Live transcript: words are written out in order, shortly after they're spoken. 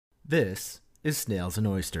This is Snails and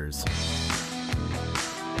Oysters.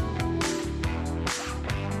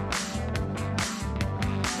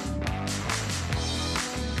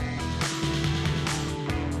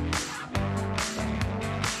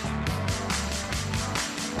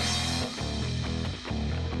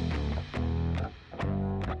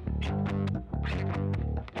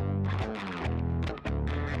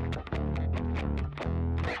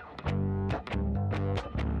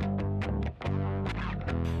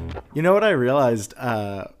 You know what I realized?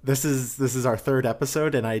 This is our third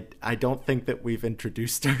episode, and I don't think that we've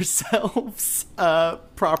introduced ourselves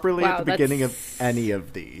properly at the beginning of any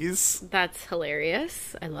of these. That's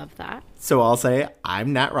hilarious. I love that. So I'll say,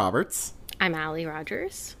 I'm Nat Roberts. I'm Allie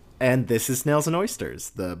Rogers. And this is Snails and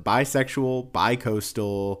Oysters, the bisexual,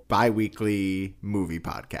 bi-coastal, bi-weekly movie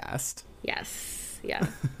podcast. Yes, yeah.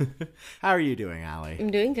 How are you doing, Allie? I'm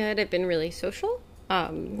doing good. I've been really social.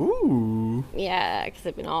 Ooh. Yeah, because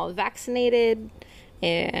I've been all vaccinated,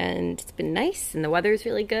 and it's been nice, and the weather's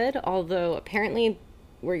really good, although apparently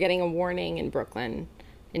we're getting a warning in Brooklyn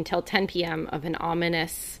until 10 p.m. of an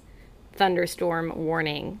ominous thunderstorm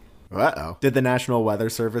warning. Uh-oh. Did the National Weather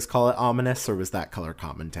Service call it ominous, or was that color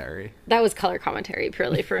commentary? That was color commentary,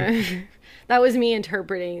 purely for... That was me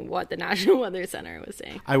interpreting what the National Weather Center was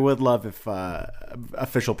saying. I would love if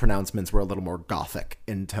official pronouncements were a little more gothic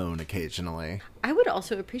in tone occasionally. I would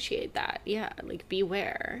also appreciate that. Yeah, like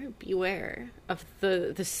beware of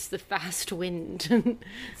the fast wind.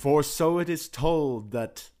 For so it is told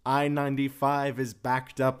that I-95 is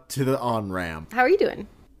backed up to the on-ramp. How are you doing?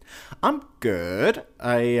 I'm good.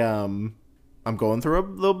 I'm going through a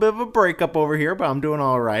little bit of a breakup over here, but I'm doing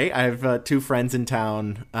all right. I have two friends in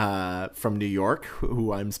town from New York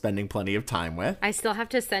who I'm spending plenty of time with. I still have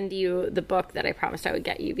to send you the book that I promised I would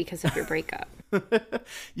get you because of your breakup.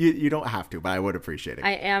 You don't have to, but I would appreciate it.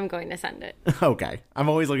 I am going to send it. Okay. I'm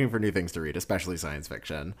always looking for new things to read, especially science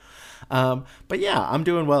fiction. But yeah, I'm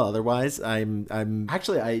doing well. Otherwise, I'm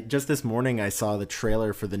actually, I just this morning I saw the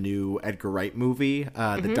trailer for the new Edgar Wright movie,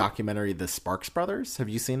 the documentary The Sparks Brothers. Have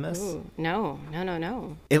you seen this? Ooh, no.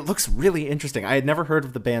 It looks really interesting. I had never heard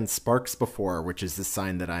of the band Sparks before, which is the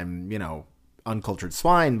sign that I'm, uncultured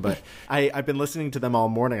swine, but I've been listening to them all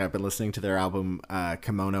morning. I've been listening to their album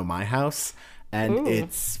Kimono My House, and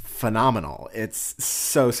It's phenomenal. It's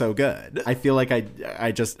so good. I feel like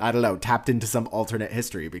I don't know, tapped into some alternate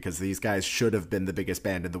history because these guys should have been the biggest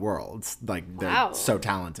band in the world. Like, they're so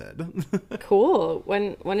talented. Cool.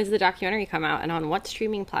 When does the documentary come out, and on what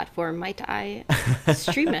streaming platform might I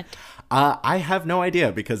stream it? I have no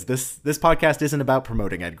idea because this podcast isn't about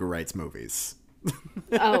promoting Edgar Wright's movies.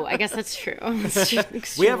 Oh, I guess that's true.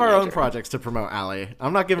 We have our own projects to promote, Allie.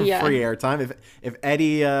 I'm not giving free airtime. If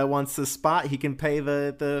Eddie wants a spot, he can pay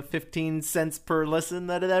the 15 cents per listen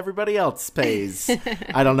that everybody else pays.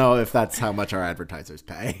 I don't know if that's how much our advertisers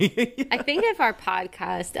pay. I think if our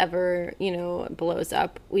podcast ever, blows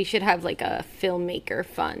up, we should have like a filmmaker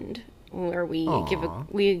fund where we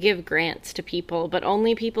give grants to people, but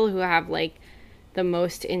only people who have like the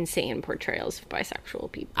most insane portrayals of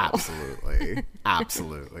bisexual people. Absolutely.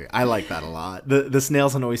 I like that a lot. The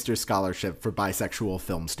Snails and Oysters Scholarship for bisexual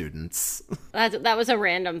film students. That was a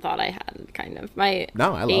random thought I had, kind of. I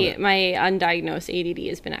love it. My undiagnosed ADD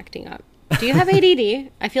has been acting up. Do you have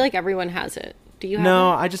ADD? I feel like everyone has it. Do you have No,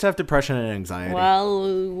 I just have depression and anxiety.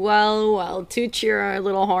 Well, toot your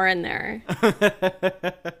little horn there.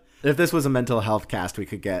 If this was a mental health cast, we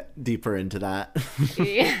could get deeper into that.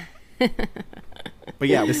 Yeah. But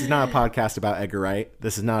yeah, this is not a podcast about Edgar Wright.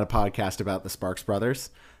 This is not a podcast about the Sparks Brothers.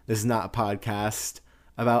 This is not a podcast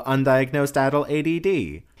about undiagnosed adult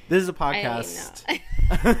ADD. This is a podcast.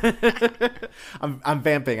 I'm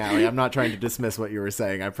vamping, Allie. I'm not trying to dismiss what you were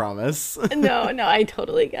saying, I promise. No, I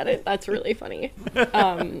totally get it. That's really funny.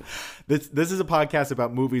 This is a podcast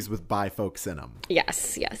about movies with bi folks in them.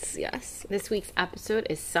 Yes. This week's episode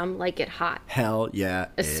is Some Like It Hot. Hell yeah.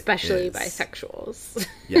 Especially bisexuals.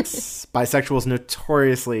 Yes. Bisexuals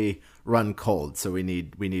notoriously run cold, so we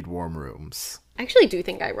need warm rooms. I actually do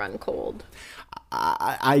think I run cold.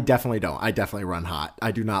 I definitely don't. I definitely run hot.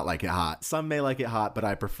 I do not like it hot. Some may like it hot, but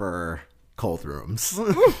I prefer cold rooms.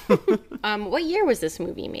 What year was this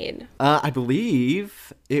movie made? I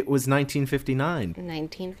believe it was 1959.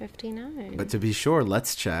 1959. But to be sure,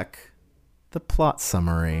 let's check the plot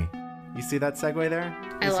summary. You see that segue there?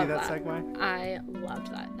 I love that segue? I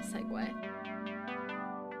loved that segue.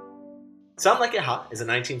 Some Like It Hot is a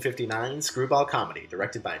 1959 screwball comedy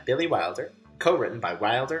directed by Billy Wilder, co-written by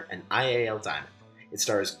Wilder and IAL Diamond. It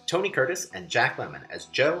stars Tony Curtis and Jack Lemmon as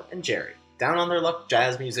Joe and Jerry, down on their luck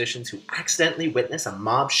jazz musicians who accidentally witness a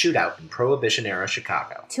mob shootout in Prohibition-era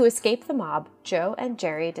Chicago. To escape the mob, Joe and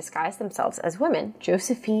Jerry disguise themselves as women,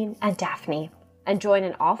 Josephine and Daphne, and join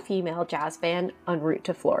an all-female jazz band en route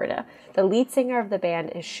to Florida. The lead singer of the band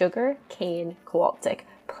is Sugar Kane Kowalczyk,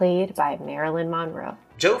 played by Marilyn Monroe.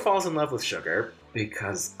 Joe falls in love with Sugar,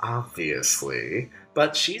 because obviously,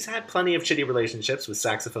 but she's had plenty of shitty relationships with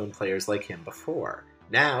saxophone players like him before.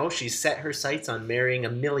 Now, she's set her sights on marrying a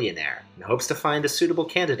millionaire and hopes to find a suitable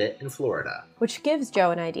candidate in Florida. Which gives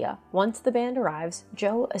Joe an idea. Once the band arrives,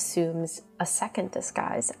 Joe assumes a second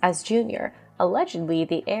disguise as Junior, allegedly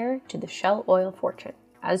the heir to the Shell Oil fortune.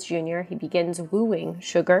 As Junior, he begins wooing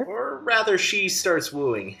Sugar. Or rather, she starts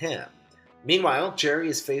wooing him. Meanwhile, Jerry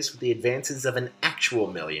is faced with the advances of an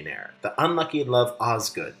actual millionaire, the unlucky-in-love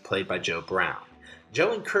Osgood, played by Joe Brown.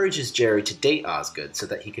 Joe encourages Jerry to date Osgood so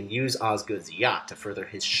that he can use Osgood's yacht to further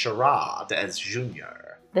his charade as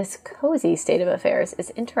Junior. This cozy state of affairs is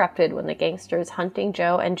interrupted when the gangsters hunting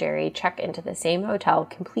Joe and Jerry check into the same hotel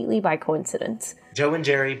completely by coincidence. Joe and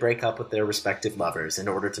Jerry break up with their respective lovers in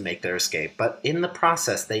order to make their escape, but in the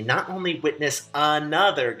process they not only witness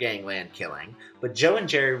another gangland killing, but Joe and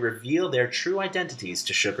Jerry reveal their true identities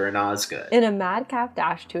to Sugar and Osgood. In a madcap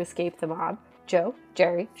dash to escape the mob, Joe,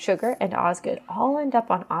 Jerry, Sugar, and Osgood all end up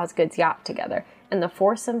on Osgood's yacht together, and the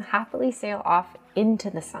foursome happily sail off into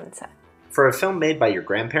the sunset. For a film made by your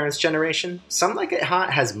grandparents' generation, Some Like It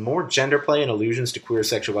Hot has more gender play and allusions to queer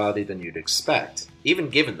sexuality than you'd expect, even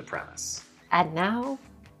given the premise. And now,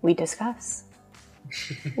 we discuss.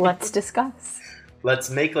 Let's discuss. Let's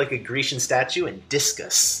make like a Grecian statue and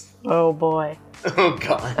discuss. Oh boy. Oh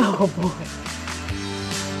god. Oh boy.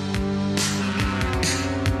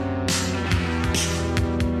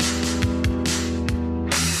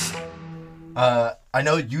 I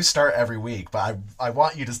know you start every week, but I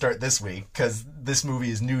want you to start this week because this movie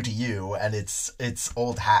is new to you and it's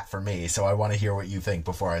old hat for me. So I want to hear what you think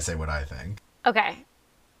before I say what I think. Okay.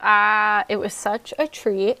 It was such a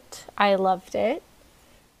treat. I loved it.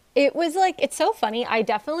 It was like, it's so funny. I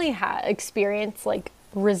definitely had experienced like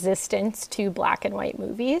resistance to black and white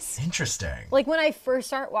movies. Interesting. Like when I first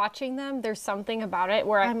start watching them, there's something about it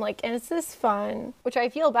where I'm like, is this fun? Which I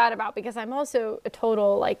feel bad about because I'm also a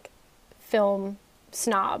total like film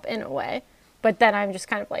snob in a way, but then I'm just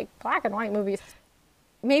kind of like, black and white movies,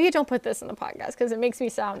 maybe don't put this in the podcast because it makes me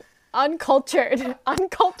sound uncultured.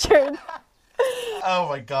 Oh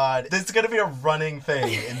my god, this is gonna be a running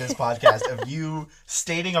thing in this podcast of you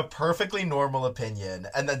stating a perfectly normal opinion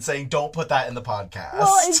and then saying don't put that in the podcast.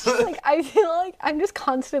 Well, it's just like I feel like I'm just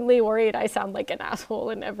constantly worried I sound like an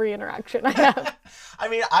asshole in every interaction I have. I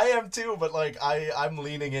mean, I am too, but like I'm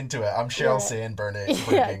leaning into it. I'm Sheryl Sandberg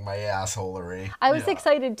bringing my assholery. I was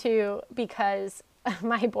excited too because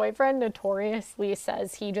my boyfriend notoriously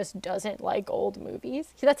says he just doesn't like old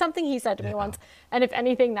movies. That's something he said to me once. And if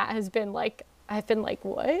anything, that has been like, I've been like,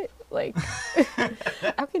 what? Like,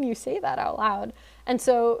 how can you say that out loud? And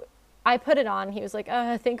so I put it on. He was like,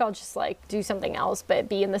 I think I'll just like do something else, but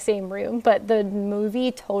be in the same room. But the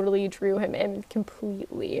movie totally drew him in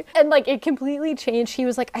completely. And like, it completely changed. He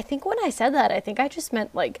was like, I think when I said that, I think I just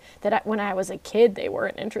meant like that when I was a kid, they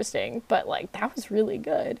weren't interesting, but like that was really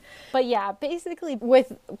good. But yeah, basically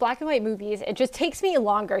with black and white movies, it just takes me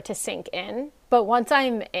longer to sink in. But once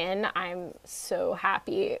I'm in, I'm so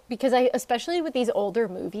happy because especially with these older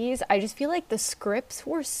movies, I just feel like the scripts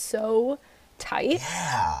were so tight.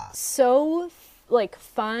 Yeah. So like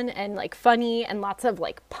fun and like funny and lots of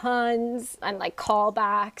like puns and like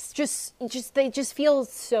callbacks. They just feel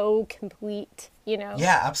so complete, you know?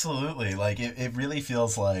 Yeah, absolutely. Like it really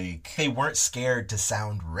feels like they weren't scared to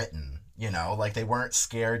sound written. You know, like they weren't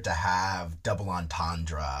scared to have double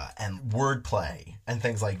entendre and wordplay and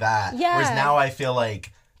things like that. Yeah. Whereas now I feel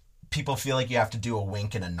like people feel like you have to do a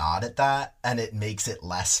wink and a nod at that, and it makes it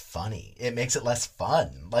less funny. It makes it less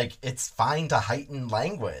fun. Like, it's fine to heighten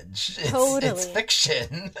language. It's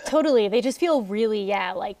fiction. Totally. They just feel really,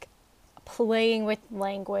 like playing with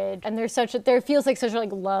language, and there feels like such a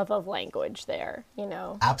like love of language there, you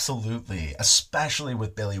know. Absolutely, especially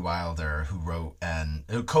with Billy Wilder,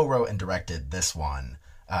 who co-wrote and directed this one,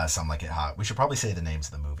 Some Like It Hot. We should probably say the names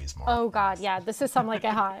of the movies more. Oh god, yeah, this is Some Like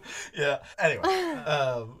It Hot. Yeah.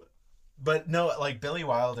 Anyway, but no, like Billy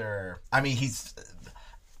Wilder, I mean, he's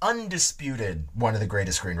undisputed one of the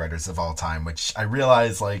greatest screenwriters of all time, which I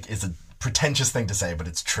realize like is a pretentious thing to say, but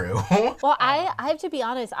it's true. Well, I have to be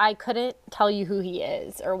honest, I couldn't tell you who he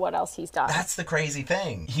is or what else he's done. That's the crazy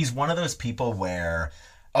thing. He's one of those people where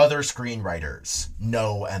other screenwriters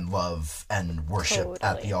know and love and worship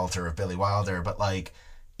at the altar of Billy Wilder, but like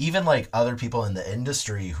even like other people in the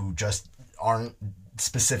industry who just aren't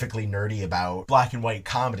specifically nerdy about black and white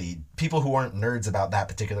comedy, people who aren't nerds about that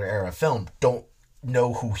particular era of film don't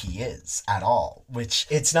know who he is at all, which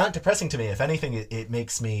it's not depressing to me. If anything, it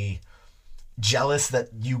makes me jealous that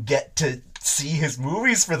you get to see his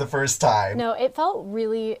movies for the first time. No, it felt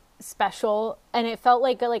really special, and it felt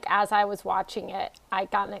like as I was watching it, I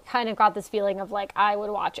kind of got this feeling of like I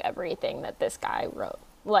would watch everything that this guy wrote.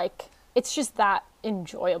 Like, it's just that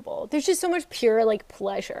enjoyable. There's just so much pure like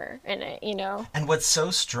pleasure in it, you know? And what's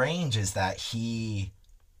so strange is that he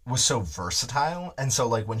was so versatile, and so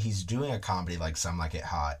like when he's doing a comedy like Some Like It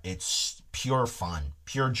Hot, it's pure fun,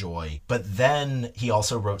 pure joy. But then he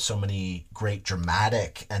also wrote so many great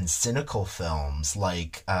dramatic and cynical films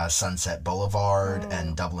like Sunset Boulevard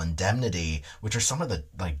and Double Indemnity, which are some of the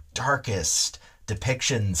like darkest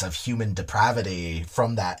depictions of human depravity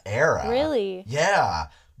from that era. Really? Yeah.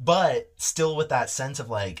 But still with that sense of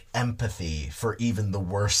like empathy for even the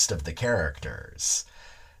worst of the characters.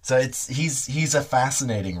 So he's a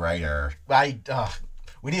fascinating writer.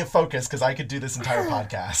 We need to focus because I could do this entire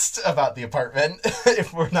podcast about The Apartment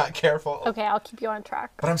if we're not careful. Okay, I'll keep you on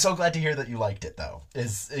track. But I'm so glad to hear that you liked it though.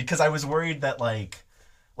 Is because I was worried that like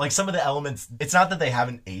some of the elements, it's not that they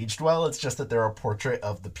haven't aged well, it's just that they're a portrait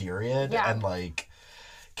of the period and like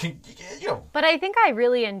But I think I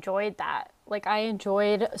really enjoyed that. Like, I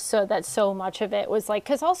enjoyed so much of it was like,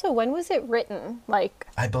 because also, when was it written? Like,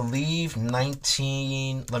 I believe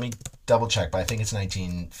let me double check, but I think it's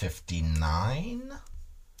 1959.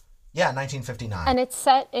 Yeah, 1959. And it's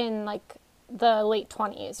set in like the late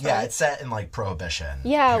 20s, right? Yeah, it's set in like Prohibition.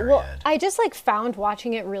 Yeah, period. well, I just like found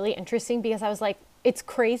watching it really interesting because I was like, it's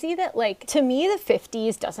crazy that like, to me, the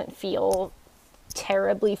 50s doesn't feel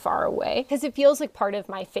terribly far away because it feels like part of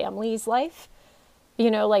my family's life. You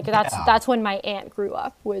know, like that's when my aunt grew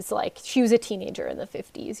up, was like, she was a teenager in the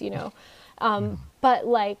 50s, you know. But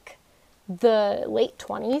like the late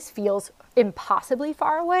 20s feels impossibly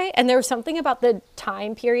far away. And there was something about the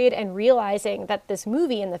time period and realizing that this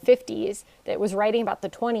movie in the 50s that was writing about the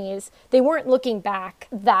 20s, they weren't looking back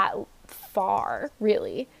that far,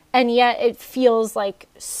 really. And yet it feels like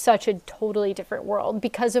such a totally different world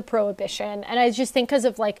because of Prohibition. And I just think because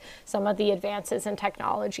of like some of the advances in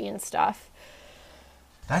technology and stuff.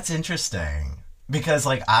 That's interesting because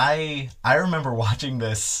like I remember watching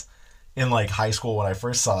this in like high school when I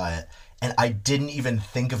first saw it, and I didn't even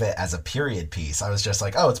think of it as a period piece. I was just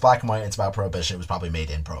like, oh, it's black and white, it's about Prohibition, it was probably made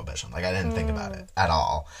in Prohibition. Like I didn't think about it at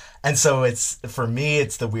all. And so it's, for me,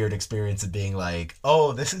 it's the weird experience of being like,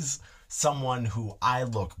 oh, this is someone who I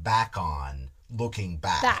look back on looking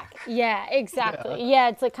back. Yeah, exactly. Yeah,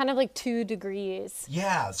 it's like kind of like 2 degrees.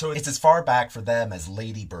 Yeah, so it's as far back for them as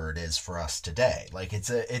Lady Bird is for us today. Like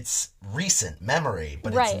it's recent memory,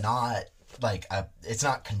 but it's not like it's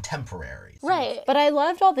not contemporary. Right. But I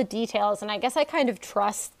loved all the details, and I guess I kind of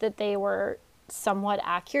trust that they were somewhat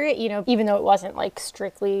accurate, you know, even though it wasn't like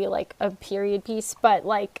strictly like a period piece, but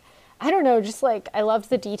like I don't know, just like I loved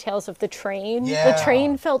the details of the train. Yeah. The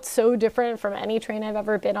train felt so different from any train I've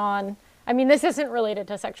ever been on. I mean, this isn't related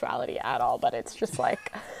to sexuality at all, but it's just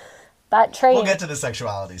like that train. We'll get to the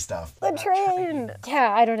sexuality stuff. The train.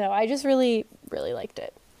 Yeah, I don't know. I just really, really liked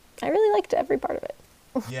it. I really liked every part of it.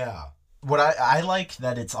 Yeah. What I like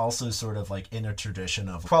that it's also sort of like in a tradition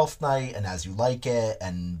of Twelfth Night and As You Like It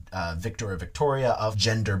and Victor or Victoria, of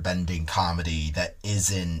gender-bending comedy that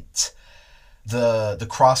isn't... The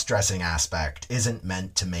cross-dressing aspect isn't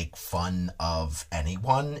meant to make fun of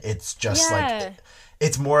anyone. It's just like...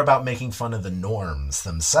 It's more about making fun of the norms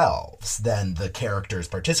themselves than the characters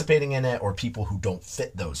participating in it or people who don't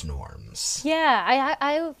fit those norms.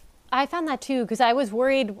 Yeah, I found that too, because I was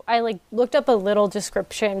worried. I like looked up a little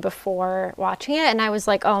description before watching it, and I was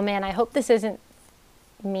like, oh man, I hope this isn't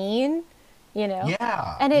mean, you know?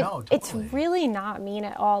 Yeah, and totally. It's really not mean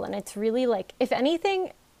at all, and it's really like, if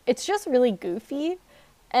anything, it's just really goofy.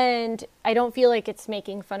 And I don't feel like it's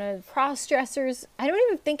making fun of cross-dressers. I don't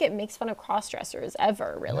even think it makes fun of cross-dressers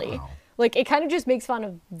ever, really. No. Like, it kind of just makes fun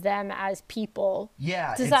of them as people.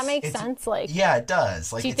 Yeah. Does that make sense? Like, yeah, it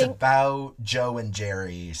does. Like, it's about Joe and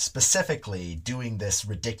Jerry specifically doing this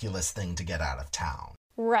ridiculous thing to get out of town.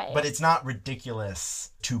 Right. But it's not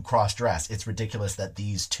ridiculous to cross-dress. It's ridiculous that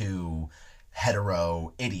these two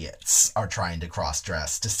hetero idiots are trying to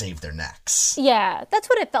cross-dress to save their necks. Yeah, that's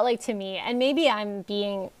what it felt like to me. And maybe I'm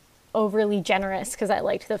being overly generous because I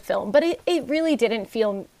liked the film, but it really didn't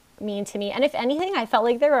feel mean to me. And if anything, I felt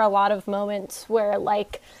like there were a lot of moments where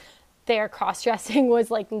like their cross-dressing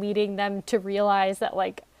was like leading them to realize that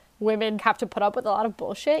like women have to put up with a lot of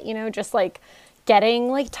bullshit, you know, just like getting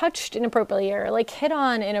like touched inappropriately or like hit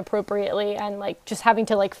on inappropriately, and like just having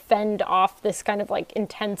to like fend off this kind of like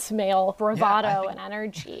intense male bravado and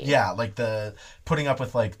energy. Yeah, like the putting up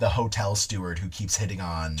with like the hotel steward who keeps hitting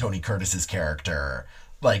on Tony Curtis's character,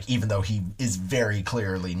 like even though he is very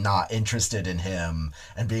clearly not interested in him,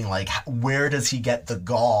 and being like, where does he get the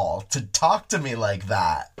gall to talk to me like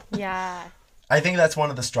that? Yeah. I think that's one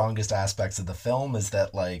of the strongest aspects of the film, is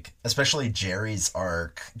that, like, especially Jerry's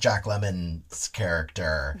arc, Jack Lemmon's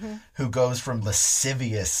character, who goes from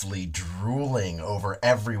lasciviously drooling over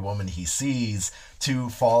every woman he sees to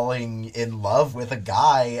falling in love with a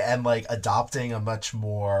guy and, like, adopting a much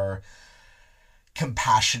more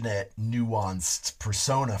compassionate, nuanced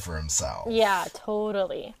persona for himself. Yeah,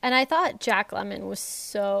 totally. And I thought Jack Lemmon was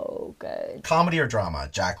so good. Comedy or drama,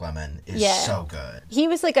 Jack Lemmon is so good. He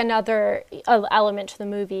was like another element to the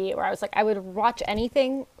movie where I was like, I would watch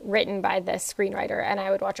anything written by this screenwriter and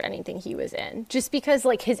I would watch anything he was in. Just because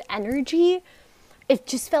like his energy, it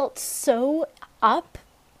just felt so up.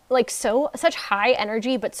 Like such high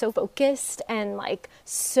energy, but so focused and like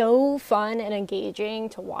so fun and engaging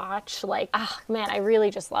to watch. Like, man, I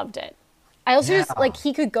really just loved it. I also just like,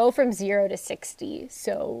 he could go from 0 to 60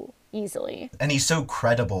 so easily. And he's so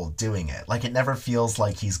credible doing it. Like, it never feels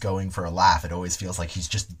like he's going for a laugh. It always feels like he's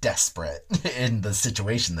just desperate in the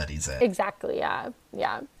situation that he's in. Exactly, yeah.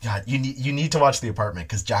 God, you need to watch The Apartment,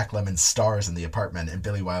 because Jack Lemmon stars in The Apartment and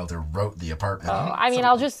Billy Wilder wrote The Apartment. Oh, I mean,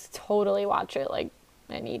 I'll just totally watch it like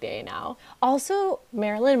any day now. Also,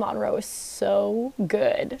 Marilyn Monroe is so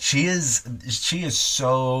good. She is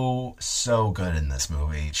so good in this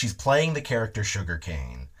movie. She's playing the character Sugar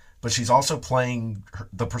Cane, but she's also playing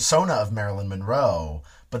the persona of Marilyn Monroe,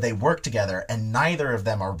 but they work together and neither of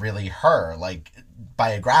them are really her, like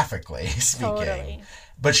biographically speaking. Totally.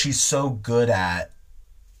 But she's so good at,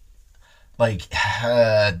 like,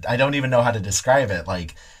 I don't even know how to describe it,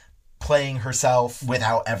 like playing herself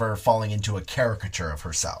without ever falling into a caricature of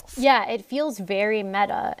herself. Yeah, it feels very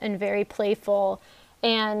meta and very playful.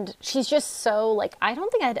 And she's just so, like, I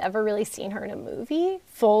don't think I'd ever really seen her in a movie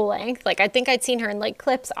full length. Like, I think I'd seen her in, like,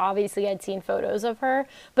 clips. Obviously, I'd seen photos of her.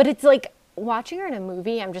 But it's, like, watching her in a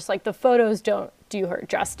movie, I'm just like, the photos don't do her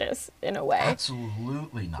justice in a way.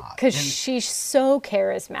 Absolutely not. Because she's so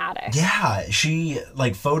charismatic. Yeah, she,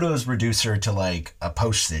 like, photos reduce her to, like, a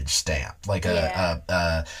postage stamp. Like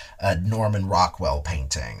a Norman Rockwell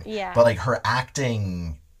painting. Yeah. But, like, her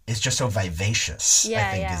acting is just so vivacious.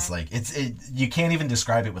 I think is like you can't even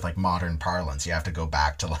describe it with like modern parlance. You have to go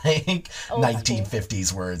back to like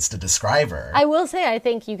 1950s words to describe her. I will say, I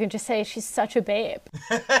think you can just say she's such a babe.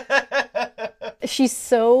 She's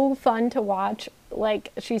so fun to watch.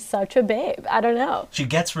 Like, she's such a babe. I don't know. She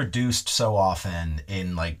gets reduced so often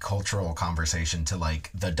in, like, cultural conversation to,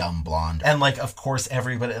 like, the dumb blonde. And, like, of course,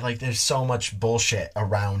 everybody, like, there's so much bullshit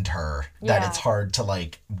around her that it's hard to,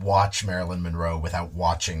 like, watch Marilyn Monroe without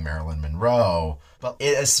watching Marilyn Monroe. But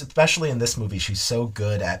especially in this movie, she's so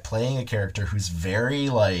good at playing a character who's very,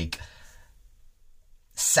 like,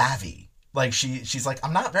 savvy. Like, she's like,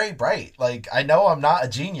 I'm not very bright. Like, I know I'm not a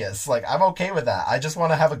genius. Like, I'm okay with that. I just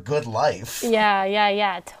want to have a good life.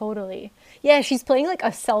 Yeah, totally. Yeah, she's playing, like,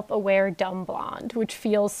 a self-aware dumb blonde, which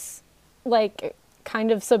feels, like, kind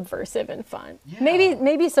of subversive and fun. Yeah.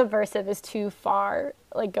 Maybe subversive is too far,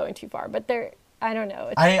 like, going too far. But I don't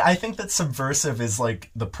know. I think that subversive is, like,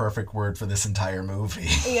 the perfect word for this entire movie.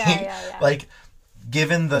 Yeah. Like,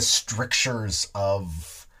 given the strictures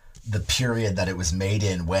of the period that it was made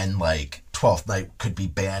in, when like Twelfth Night could be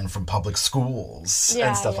banned from public schools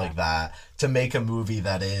and stuff like that, to make a movie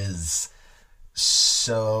that is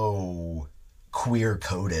so queer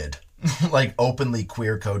coded, like openly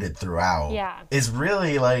queer coded throughout, is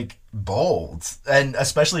really like bold, and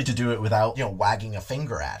especially to do it without, you know, wagging a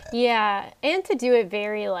finger at it. Yeah, and to do it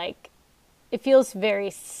very like, it feels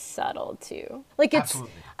very subtle too. Like it's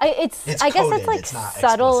Absolutely. I guess it's like it's not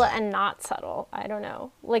subtle explicit. and not subtle. I don't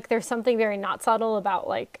know. Like there's something very not subtle about,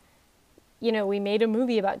 like, you know, we made a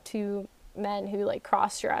movie about two men who like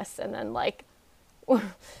cross-dress and then like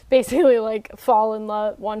basically like fall in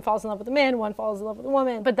love. One falls in love with a man, one falls in love with a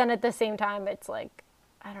woman. But then at the same time, it's like,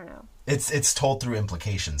 I don't know. It's told through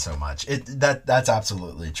implication so much. That's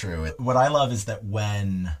absolutely true. What I love is that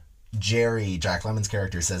when Jerry, Jack Lemmon's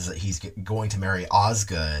character, says that he's going to marry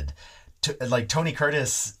Osgood, like Tony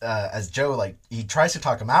Curtis as Joe, like he tries to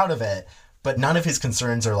talk him out of it, but none of his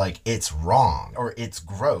concerns are like, it's wrong or it's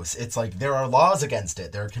gross. It's like, there are laws against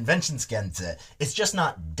it. There are conventions against it. It's just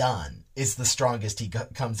not done. Is the strongest he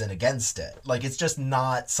comes in against it. Like, it's just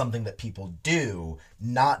not something that people do,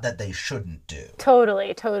 not that they shouldn't do. Totally.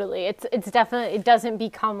 It's definitely, it doesn't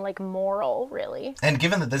become like moral, really. And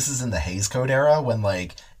given that this is in the Hays Code era, when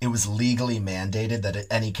like it was legally mandated that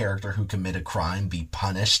any character who commit a crime be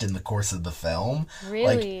punished in the course of the film.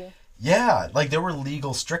 Really? Like, yeah, like there were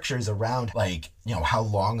legal strictures around, like, you know, how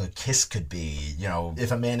long a kiss could be. You know,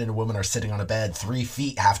 if a man and a woman are sitting on a bed, 3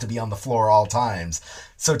 feet have to be on the floor all times.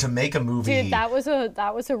 So to make a movie... Dude, that was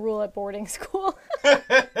a rule at boarding school.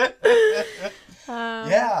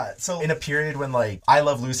 Yeah, so in a period when, like, I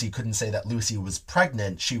Love Lucy couldn't say that Lucy was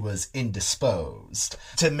pregnant, she was indisposed.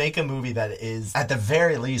 To make a movie that is, at the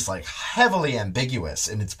very least, like, heavily ambiguous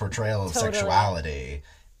in its portrayal of sexuality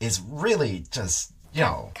is really just... You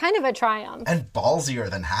know, kind of a triumph. And ballsier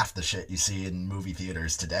than half the shit you see in movie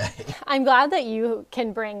theaters today. I'm glad that you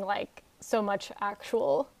can bring like so much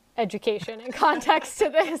actual education and context to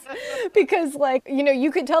this, because like, you know, you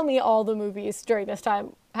could tell me all the movies during this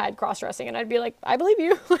time had cross-dressing and I'd be like, I believe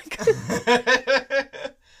you.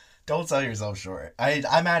 Don't sell yourself short.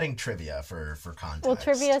 I'm adding trivia for context. Well,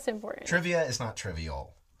 trivia is important. Trivia is not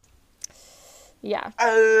trivial. Yeah,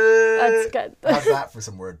 that's good. How's that for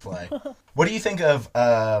some wordplay? What do you think of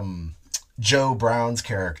Joe Brown's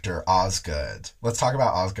character, Osgood? Let's talk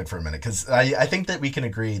about Osgood for a minute, because I think that we can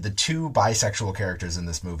agree the two bisexual characters in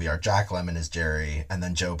this movie are Jack Lemmon as Jerry and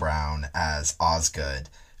then Joe Brown as Osgood.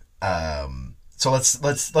 So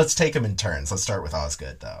let's take them in turns. Let's start with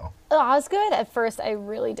Osgood, though. Osgood, at first, I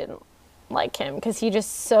really didn't like him, because he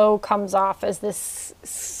just so comes off as this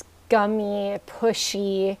scummy,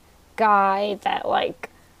 pushy guy that, like,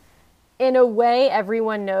 in a way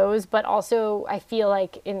everyone knows, but also I feel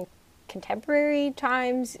like in contemporary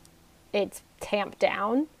times it's tamped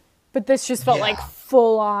down. But this just felt like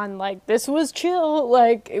full on, like, this was chill.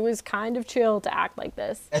 Like, it was kind of chill to act like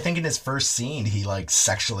this. I think in his first scene, he, like,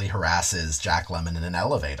 sexually harasses Jack Lemmon in an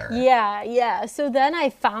elevator. Yeah. So then I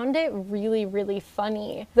found it really, really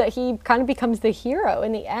funny that he kind of becomes the hero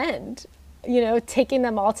in the end, you know, taking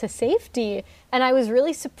them all to safety. And I was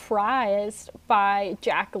really surprised by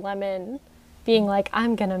Jack Lemmon being like,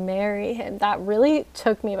 I'm gonna marry him. That really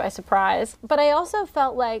took me by surprise. But I also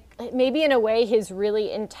felt like maybe in a way his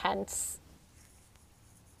really intense,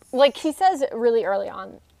 like he says really early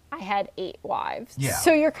on, I had 8 wives. Yeah.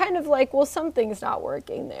 So you're kind of like, well, something's not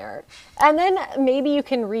working there. And then maybe you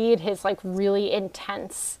can read his like really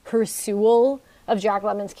intense pursuit of Jack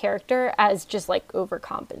Lemmon's character as just like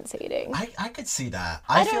overcompensating. I could see that.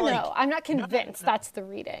 I don't know. I'm not convinced that's the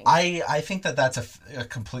reading. I think that that's a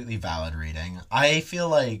completely valid reading. I feel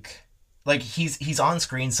like he's on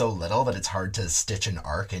screen so little that it's hard to stitch an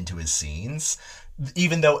arc into his scenes.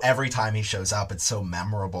 Even though every time he shows up, it's so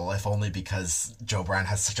memorable, if only because Joe Brown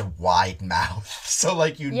has such a wide mouth. So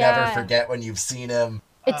like you never forget when you've seen him.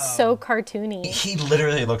 It's so cartoony. He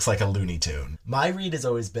literally looks like a Looney Tune. My read has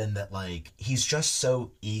always been that, like, he's just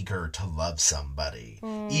so eager to love somebody.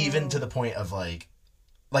 Even to the point of, like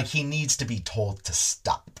he needs to be told to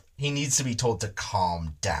stop. He needs to be told to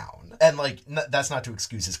calm down. And, like, that's not to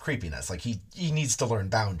excuse his creepiness. Like, he needs to learn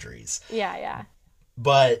boundaries. Yeah.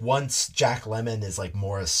 But once Jack Lemmon is, like,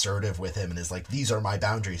 more assertive with him and is like, these are my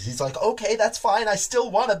boundaries, he's like, okay, that's fine, I still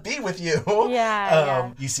want to be with you.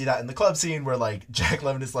 Yeah. You see that in the club scene where, like, Jack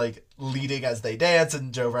Lemmon is, like, leading as they dance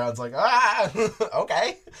and Joe Brown's like,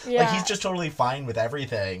 okay. Yeah. Like, he's just totally fine with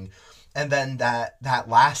everything. And then that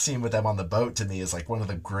last scene with them on the boat, to me, is, like, one of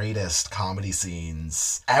the greatest comedy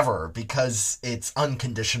scenes ever, because it's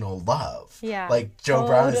unconditional love. Yeah. Like, Joe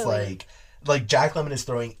Brown is like, Jack Lemmon is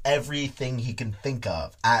throwing everything he can think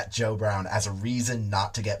of at Joe Brown as a reason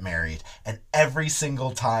not to get married. And every single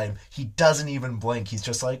time, he doesn't even blink. He's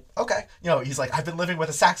just like, okay. You know, he's like, I've been living with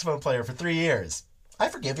a saxophone player for 3 years. I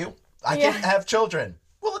forgive you. I can have children.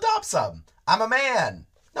 We'll adopt some. I'm a man.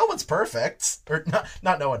 No one's perfect. Or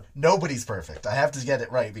not no one. Nobody's perfect. I have to get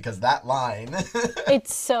it right, because that line.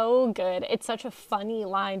 It's so good. It's such a funny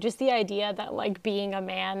line. Just the idea that, like, being a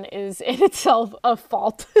man is in itself a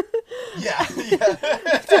fault. Yeah.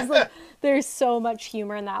 Just, like, there's so much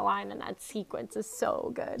humor in that line, and that sequence is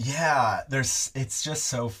so good. Yeah. It's just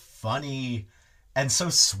so funny and so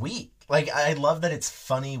sweet. Like, I love that it's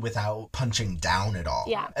funny without punching down at all.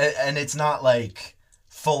 Yeah. And it's not like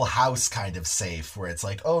Full House kind of safe where it's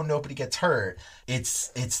like, oh, nobody gets hurt. It's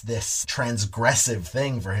this transgressive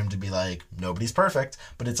thing for him to be like, nobody's perfect,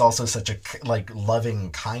 but it's also such a, like,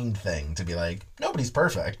 loving, kind thing to be like, nobody's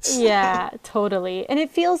perfect. Yeah, totally. And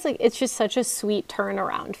it feels like it's just such a sweet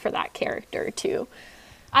turnaround for that character too.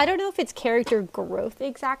 I don't know if it's character growth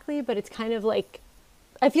exactly, but it's kind of like,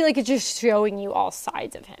 I feel like it's just showing you all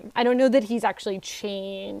sides of him. I don't know that he's actually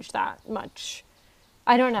changed that much.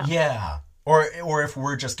 I don't know. Yeah. Or if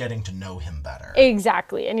we're just getting to know him better.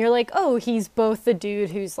 Exactly. And you're like, oh, he's both the dude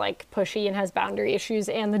who's like pushy and has boundary issues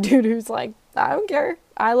and the dude who's like, I don't care.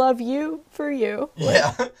 I love you for you.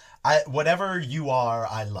 Yeah. Whatever you are,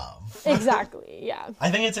 I love. Exactly. Yeah.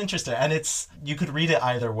 I think it's interesting. And you could read it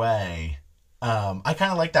either way. I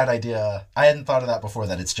kind of like that idea. I hadn't thought of that before,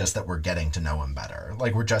 that it's just that we're getting to know him better.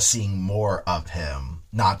 Like, we're just seeing more of him,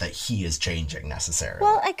 not that he is changing necessarily.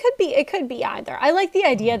 Well, it could be either. I like the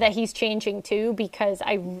idea that he's changing too, because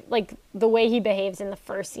I like the way he behaves in the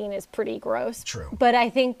first scene is pretty gross. True. But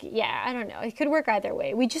I think, yeah, I don't know. It could work either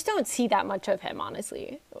way. We just don't see that much of him,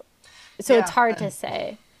 honestly. So it's hard to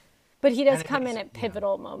say. But he does come in at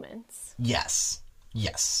pivotal moments. Yes.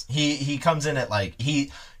 He comes in at like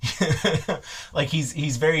like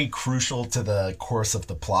he's very crucial to the course of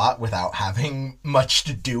the plot without having much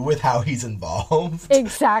to do with how he's involved.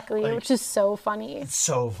 Exactly, like, which is so funny. It's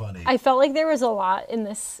so funny. I felt like there was a lot in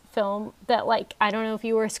this film that, like, I don't know if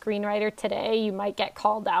you were a screenwriter today, you might get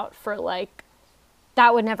called out for like,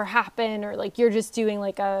 that would never happen, or like you're just doing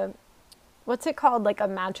like a, what's it called? Like a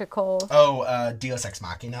magical... Deus Ex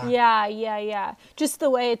Machina? Yeah. Just the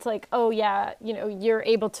way it's like, oh yeah, you know, you're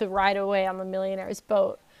able to ride away on the millionaire's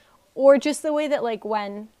boat. Or just the way that, like,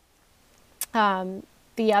 when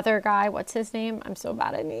the other guy, what's his name? I'm so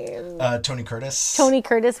bad at names. Tony Curtis. Tony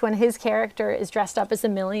Curtis, when his character is dressed up as a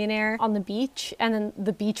millionaire on the beach, and then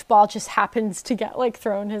the beach ball just happens to get, like,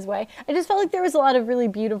 thrown his way. I just felt like there was a lot of really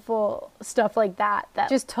beautiful stuff like that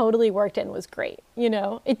just totally worked and was great, you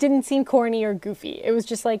know? It didn't seem corny or goofy. It was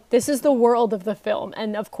just like, this is the world of the film,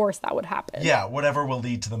 and of course that would happen. Yeah, whatever will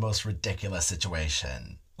lead to the most ridiculous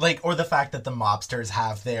situation. Like, or the fact that the mobsters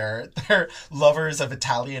have their lovers of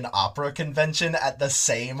Italian opera convention at the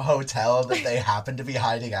same hotel that they happen to be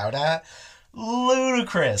hiding out at.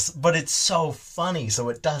 Ludicrous, but it's so funny, so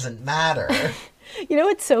it doesn't matter. You know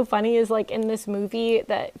what's so funny is, like, in this movie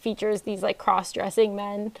that features these, like, cross-dressing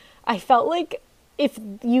men, I felt like if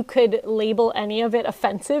you could label any of it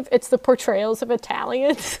offensive, it's the portrayals of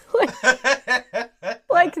Italians.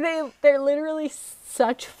 like they're literally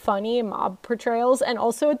such funny mob portrayals. And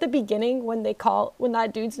also at the beginning when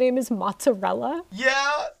that dude's name is Mozzarella.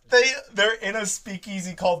 Yeah, they're in a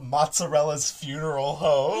speakeasy called Mozzarella's Funeral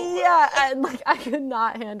Home. Yeah, and like I could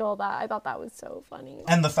not handle that. I thought that was so funny.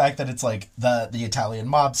 And the fact that it's like the Italian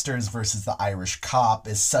mobsters versus the Irish cop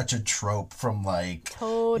is such a trope from, like,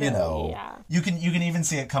 totally, you know, yeah. You can even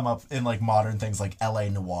see it come up in, like, modern things like LA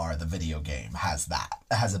Noire, the video game, has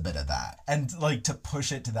a bit of that. And, like, to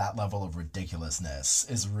push it to that level of ridiculousness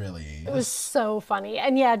is really... It was so funny.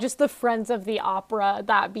 And yeah, just the Friends of the Opera,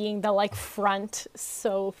 that being the, like, front,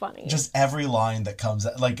 so funny. Just every line that comes,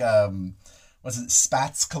 like, what's it?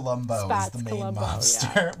 Spats Columbo is the main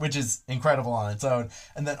mobster, yeah. Which is incredible on its own.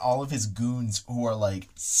 And then all of his goons who are like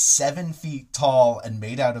 7 feet tall and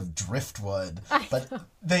made out of driftwood. But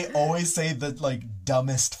they always say the, like,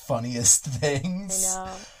 dumbest, funniest things. I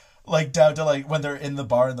know. Like, down to, like, when they're in the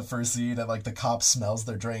bar in the first scene and, like, the cop smells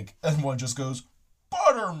their drink and one just goes,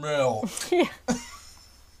 buttermilk. Yeah.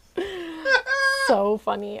 So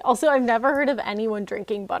funny. Also, I've never heard of anyone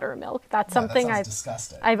drinking buttermilk. That's something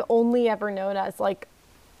I've only ever known as, like,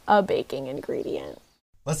 a baking ingredient.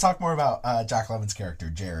 Let's talk more about Jack Lemmon's character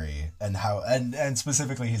Jerry and how and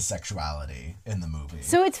specifically his sexuality in the movie.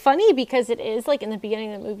 So it's funny because it is, like, in the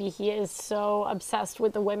beginning of the movie he is so obsessed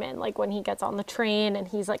with the women, like when he gets on the train and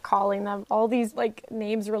he's like calling them all these, like,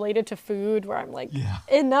 names related to food where I'm like, yeah.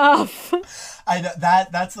 Enough. I know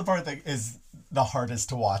that's the part that is the hardest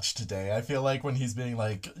to watch today. I feel like when he's being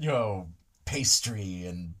like, you know, pastry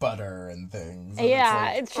and butter and things. And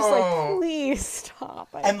yeah, it's just like, please stop.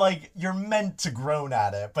 And, like, you're meant to groan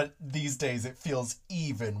at it, but these days it feels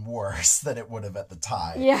even worse than it would have at the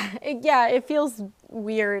time. Yeah, it feels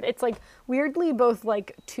weird. It's, like, weirdly both,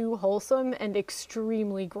 like, too wholesome and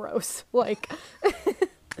extremely gross. Like,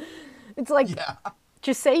 it's like, yeah.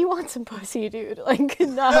 Just say you want some pussy, dude. Like,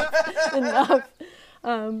 enough.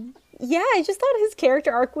 Yeah, I just thought his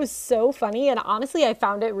character arc was so funny, and honestly, I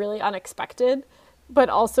found it really unexpected, but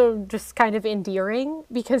also just kind of endearing,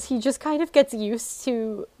 because he just kind of gets used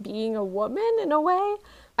to being a woman in a way.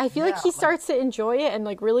 I feel like he starts to enjoy it and,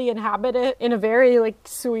 like, really inhabit it in a very, like,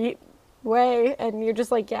 sweet way, and you're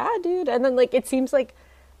just like, yeah, dude. And then, like, it seems like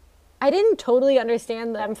I didn't totally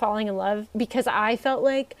understand them falling in love, because I felt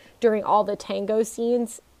like during all the tango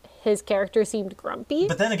scenes, his character seemed grumpy.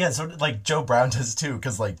 But then again, so like Joe Brown does too,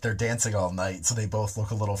 because like they're dancing all night, so they both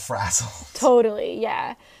look a little frazzled. Totally,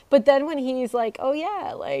 yeah. But then when he's like, oh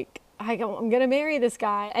yeah, like I'm gonna marry this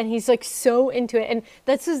guy, and he's like so into it, and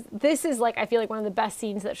this is like, I feel like one of the best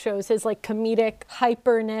scenes that shows his like comedic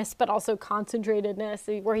hyperness but also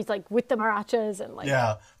concentratedness, where he's like with the marachas and like,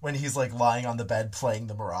 yeah, when he's like lying on the bed playing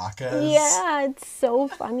the maracas. Yeah, it's so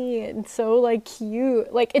funny and so like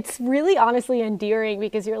cute. Like it's really honestly endearing,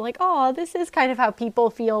 because you're like, oh, this is kind of how people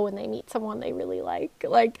feel when they meet someone they really like,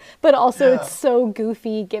 but also it's so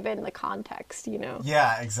goofy given the context, you know.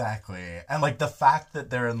 Yeah, exactly. And like the fact that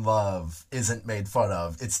they're in love isn't made fun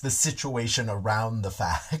of. It's the situation around the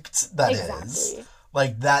fact that is.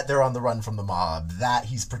 Like that they're on the run from the mob, that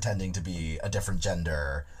he's pretending to be a different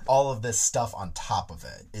gender. All of this stuff on top of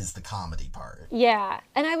it is the comedy part. Yeah.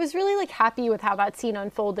 And I was really like happy with how that scene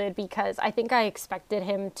unfolded, because I think I expected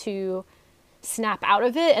him to snap out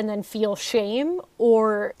of it and then feel shame,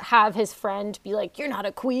 or have his friend be like, you're not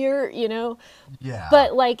a queer, you know? Yeah.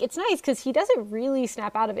 But like, it's nice because he doesn't really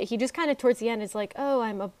snap out of it. He just kind of towards the end is like, oh,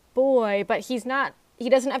 I'm a boy, but he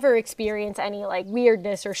doesn't ever experience any like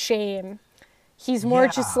weirdness or shame. He's more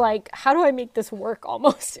just like, how do I make this work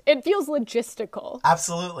almost? It feels logistical.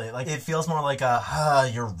 Absolutely. Like, it feels more like a,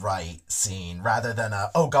 you're right scene, rather than a,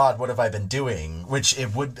 oh God, what have I been doing? Which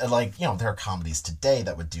it would, like, you know, there are comedies today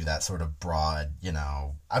that would do that sort of broad, you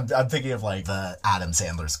know, I'm thinking of like the Adam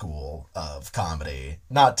Sandler school of comedy.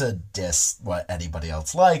 Not to diss what anybody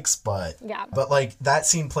else likes, but like that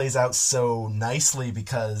scene plays out so nicely,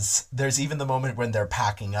 because there's even the moment when they're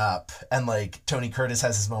packing up and like Tony Curtis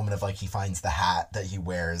has his moment of like, he finds the hat that he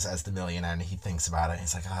wears as the millionaire and he thinks about it and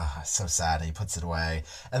he's like, oh, it's so sad, and he puts it away.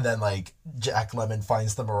 And then like Jack Lemmon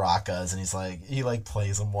finds the maracas and he's like, he like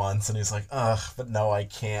plays them once and he's like, ugh, but no, I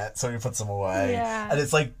can't, so he puts them away. And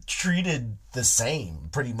it's like treated the same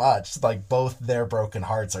pretty much. Like both their broken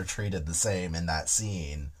hearts are treated the same in that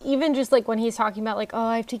scene. Even just like when he's talking about like, oh,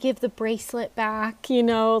 I have to give the bracelet back, you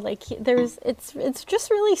know, like it's just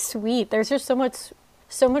really sweet. There's just so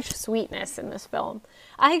much sweetness in this film.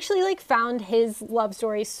 I actually like found his love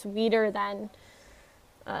story sweeter than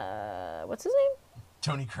what's his name?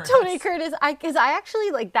 Tony Curtis. Because I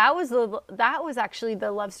actually like that was actually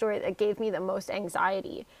the love story that gave me the most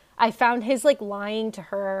anxiety. I found his like lying to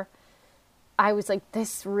her, I was like,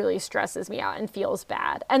 this really stresses me out and feels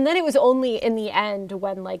bad. And then it was only in the end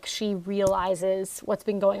when like she realizes what's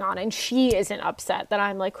been going on and she isn't upset that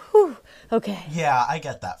I'm like, whew, okay. Yeah, I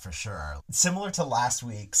get that for sure. Similar to last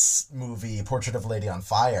week's movie, Portrait of a Lady on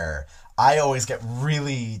Fire, I always get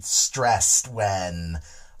really stressed when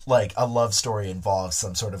like a love story involves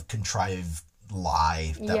some sort of contrived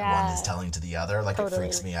lie that one is telling to the other. Like It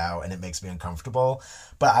freaks me out and it makes me uncomfortable.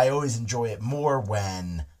 But I always enjoy it more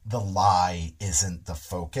when the lie isn't the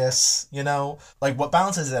focus, you know? Like what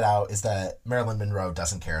balances it out is that Marilyn Monroe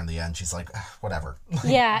doesn't care in the end. She's like, whatever.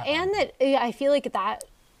 Yeah, and that I feel like that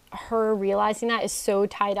her realizing that is so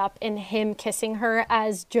tied up in him kissing her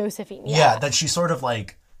as Josephine. Yeah, that she sort of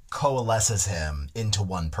like coalesces him into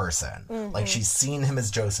one person. Mm-hmm. Like she's seen him as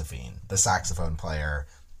Josephine, the saxophone player,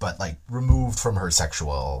 but like removed from her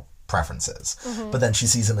sexual preferences. Mm-hmm. But then she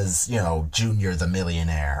sees him as, you know, Junior the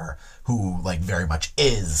millionaire, who like very much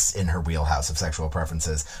is in her wheelhouse of sexual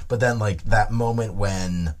preferences. But then like that moment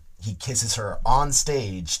when he kisses her on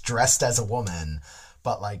stage dressed as a woman,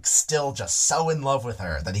 but like still just so in love with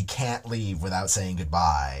her that he can't leave without saying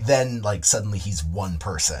goodbye, then like suddenly he's one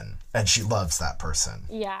person and she loves that person.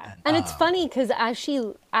 Yeah. And it's funny because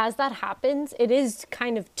as that happens, it is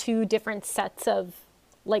kind of two different sets of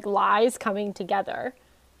like lies coming together.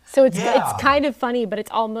 So it's kind of funny, but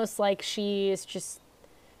it's almost like she is just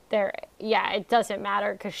there. Yeah, it doesn't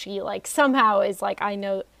matter because she like somehow is like, I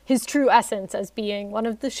know his true essence as being one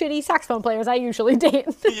of the shitty saxophone players I usually date.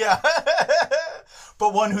 Yeah.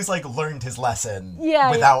 But one who's like learned his lesson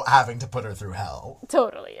without having to put her through hell.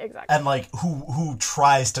 Totally, exactly. And like who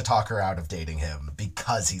tries to talk her out of dating him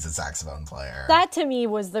because he's a saxophone player. That to me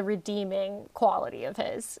was the redeeming quality of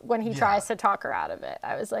his, when he tries to talk her out of it.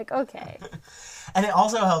 I was like, okay. And it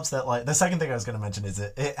also helps that like the second thing I was going to mention is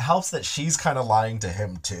it helps that she's kind of lying to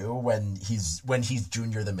him too when he's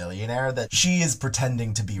Junior the millionaire, that she is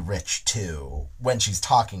pretending to be rich too when she's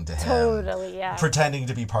talking to him. Totally, yeah. Pretending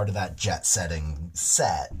to be part of that jet setting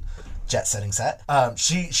set.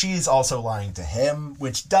 She is also lying to him,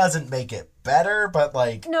 which doesn't make it better, but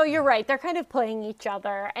like... No, you're right. They're kind of playing each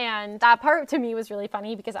other. And that part to me was really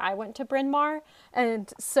funny because I went to Bryn Mawr.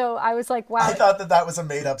 And so I was like, wow. I thought that was a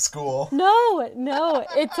made-up school. No.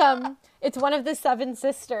 It's one of the Seven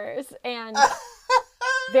Sisters. And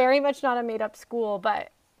very much not a made-up school.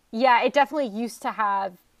 But yeah, it definitely used to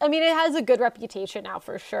have I mean, it has a good reputation now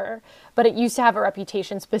for sure, but it used to have a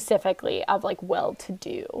reputation specifically of like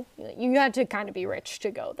well-to-do. You had to kind of be rich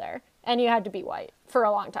to go there, and you had to be white for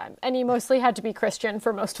a long time, and you mostly had to be Christian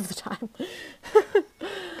for most of the time.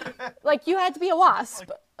 Like you had to be a WASP.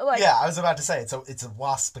 Like, yeah, I was about to say it's a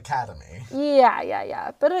WASP academy.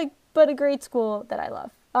 Yeah. But a great school that I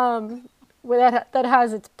love. That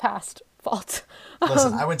has its past faults.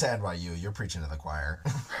 Listen, I went to NYU. You're preaching to the choir.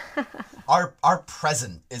 Our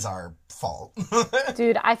present is our fault.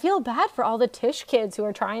 Dude, I feel bad for all the Tisch kids who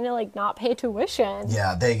are trying to like not pay tuition.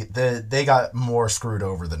 Yeah, they got more screwed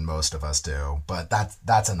over than most of us do, but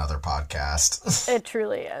that's another podcast. It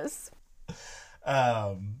truly is.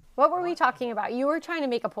 What were we talking about? You were trying to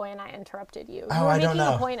make a point and I interrupted you. You were making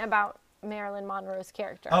a point about Marilyn Monroe's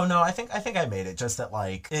character. Oh no, I think I made it just that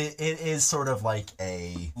like it is sort of like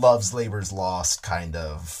a Love's Labor's Lost kind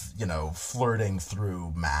of, you know, flirting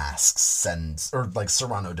through masks or like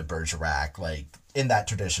Cyrano de Bergerac, like in that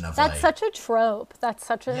tradition of that's such a trope. That's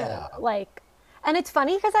such a like, and it's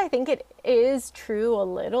funny because I think it is true a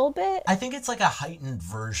little bit. I think it's like a heightened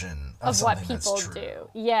version of what people do.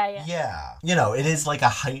 Yeah. You know, it is like a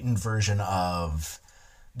heightened version of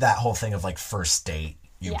that whole thing of like first date.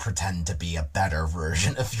 You pretend to be a better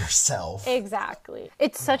version of yourself. Exactly.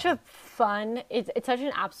 It's such a fun, it's such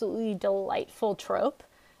an absolutely delightful trope.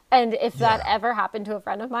 And if that ever happened to a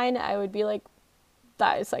friend of mine, I would be like,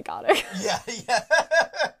 that is psychotic. Yeah.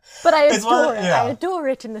 But I adore it. I adore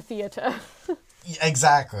it in the theater.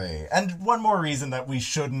 Exactly. And one more reason that we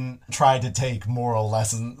shouldn't try to take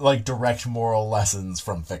direct moral lessons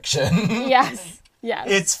from fiction. Yes. Yes.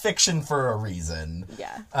 It's fiction for a reason.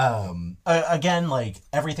 Yeah. Again, like,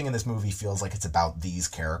 everything in this movie feels like it's about these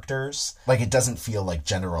characters. Like, it doesn't feel, like,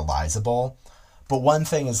 generalizable. But one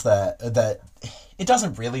thing is that it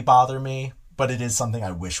doesn't really bother me, but it is something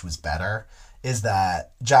I wish was better, is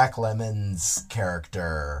that Jack Lemmon's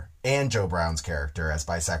character and Joe Brown's character as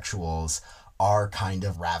bisexuals are kind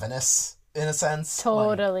of ravenous. In a sense.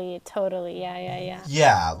 Totally. Yeah.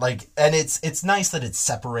 Yeah, like, and it's nice that it's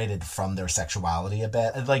separated from their sexuality a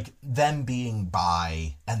bit. Like, them being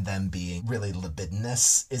bi and them being really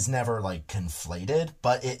libidinous is never, like, conflated,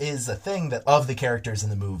 but it is a thing that of the characters in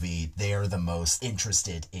the movie, they're the most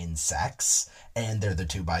interested in sex, and they're the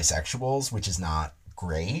two bisexuals, which is not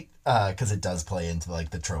great, because it does play into,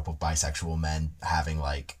 like, the trope of bisexual men having,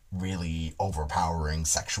 like, really overpowering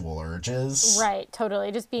sexual urges. Right,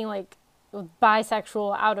 totally. Just being, like,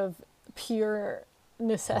 bisexual out of pure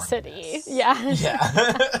necessity. Yeah.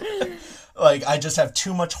 Like, I just have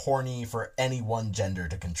too much horny for any one gender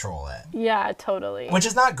to control it. Yeah, totally. Which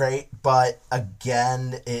is not great, but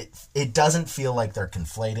again, it doesn't feel like they're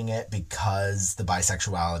conflating it because the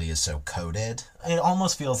bisexuality is so coded. It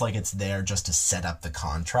almost feels like it's there just to set up the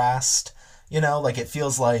contrast. You know, like, it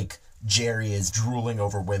feels like Jerry is drooling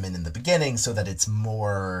over women in the beginning so that it's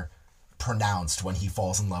more pronounced when he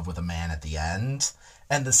falls in love with a man at the end,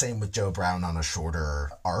 and the same with Joe Brown on a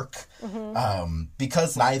shorter arc.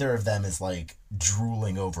 Because neither of them is like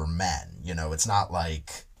drooling over men, you know, it's not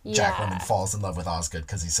like Jack Lemmon falls in love with Osgood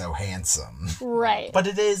because he's so handsome. Right. But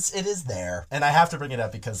it is there. And I have to bring it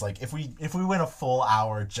up because, like, if we went a full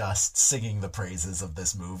hour just singing the praises of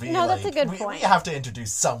this movie, no, like, that's a good point. We have to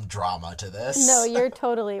introduce some drama to this. No, you're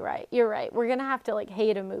totally right. You're right. We're going to have to, like,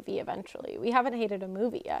 hate a movie eventually. We haven't hated a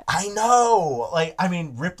movie yet. I know. Like, I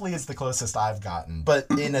mean, Ripley is the closest I've gotten, but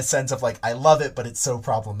in a sense of, like, I love it, but it's so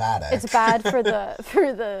problematic. It's bad for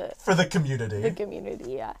the community. The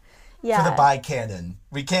community, yeah. Yeah. For the bi-canon.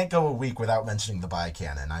 We can't go a week without mentioning the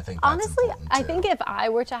bi-canon. I think that's honestly, important too. I think if I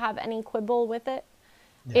were to have any quibble with it,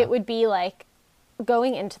 it would be like,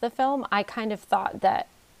 going into the film, I kind of thought that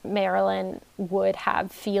Marilyn would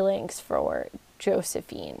have feelings for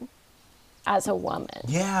Josephine as a woman.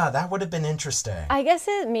 Yeah, that would have been interesting. I guess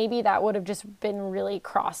maybe that would have just been really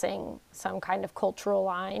crossing some kind of cultural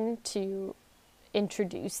line to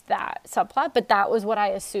introduce that subplot, but that was what I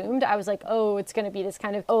assumed. I was like, oh, it's going to be this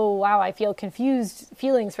kind of, oh, wow, I feel confused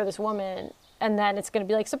feelings for this woman, and then it's going to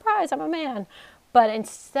be like, surprise, I'm a man. But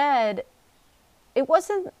instead, it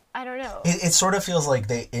wasn't, I don't know. It sort of feels like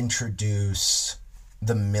they introduce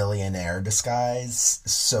the millionaire disguise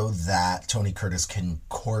so that Tony Curtis can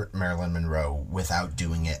court Marilyn Monroe without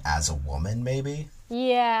doing it as a woman, maybe?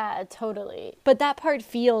 Yeah, totally. But that part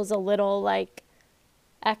feels a little like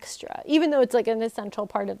extra, even though it's like an essential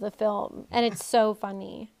part of the film, and it's so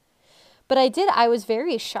funny. But I was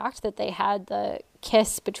very shocked that they had the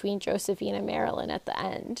kiss between Josephine and Marilyn at the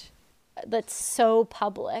end. That's so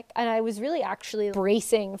public, and I was really actually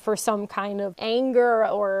bracing for some kind of anger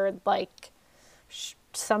or like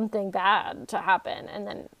something bad to happen, and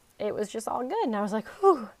then it was just all good. And I was like,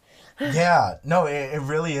 whew. Yeah, no, it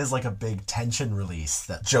really is like a big tension release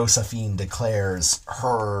that Josephine declares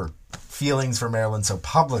her feelings for Marilyn so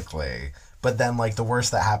publicly, but then like the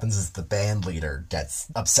worst that happens is the band leader gets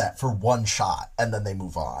upset for one shot and then they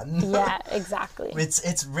move on. Yeah, exactly.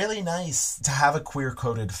 It's really nice to have a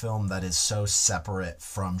queer-coded film that is so separate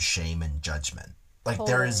from shame and judgment. Like,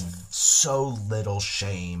 Totally. there is so little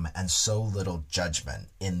shame and so little judgment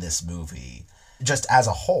in this movie, just as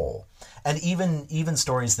a whole. And even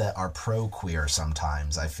stories that are pro-queer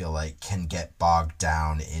sometimes, I feel like, can get bogged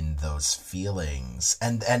down in those feelings.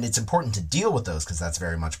 And it's important to deal with those because that's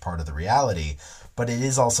very much part of the reality. But it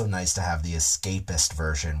is also nice to have the escapist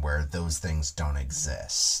version where those things don't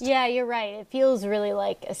exist. Yeah, you're right. It feels really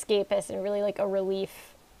like escapist and really like a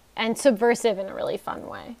relief and subversive in a really fun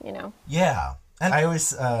way, you know? Yeah. And I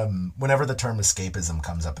always, whenever the term escapism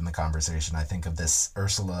comes up in the conversation, I think of this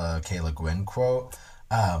Ursula K. Le Guin quote.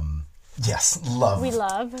 Yes, love. We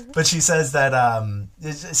love. But she says that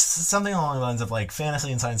it's something along the lines of like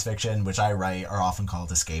fantasy and science fiction, which I write, are often called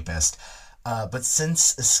escapist. But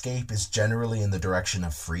since escape is generally in the direction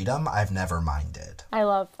of freedom, I've never minded. I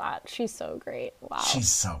love that. She's so great. Wow.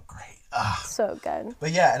 She's so great. Ugh. So good.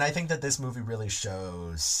 But yeah, and I think that this movie really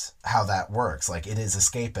shows how that works. Like, it is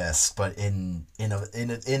escapist, but in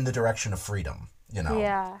the direction of freedom, you know?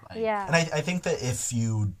 Yeah, yeah. And I think that if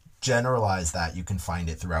you generalize that, you can find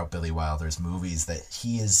it throughout Billy Wilder's movies, that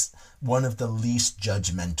he is one of the least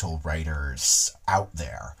judgmental writers out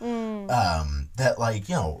there. That, like,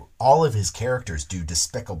 you know, all of his characters do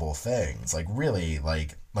despicable things. Like, really,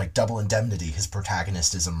 like Double Indemnity, his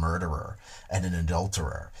protagonist is a murderer and an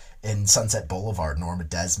adulterer. In Sunset Boulevard, Norma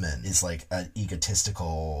Desmond is like an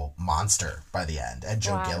egotistical monster by the end, and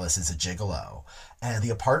Joe Gillis is a gigolo. And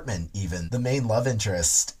The Apartment, even, the main love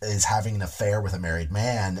interest is having an affair with a married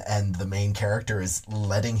man, and the main character is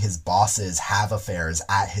letting his bosses have affairs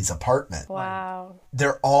at his apartment. Wow.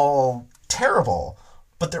 They're all terrible,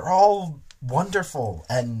 but they're all wonderful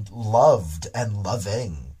and loved and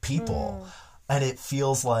loving people. And it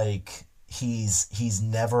feels like he's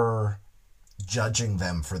never judging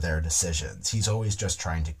them for their decisions. He's always just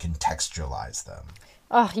trying to contextualize them.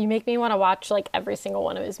 Oh, you make me want to watch like every single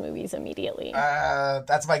one of his movies immediately.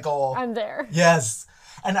 That's my goal. I'm there. Yes.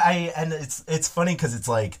 And it's funny because it's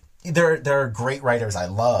like there are great writers I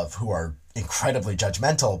love who are incredibly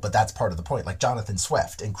judgmental, but that's part of the point. Like Jonathan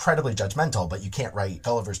Swift, incredibly judgmental, but you can't write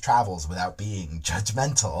Gulliver's Travels without being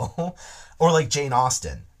judgmental. Or like Jane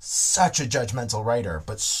Austen, such a judgmental writer,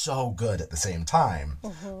 but so good at the same time.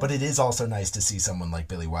 But it is also nice to see someone like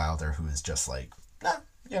Billy Wilder who is just like, nah,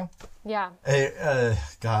 you know. Yeah.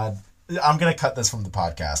 God, I'm going to cut this from the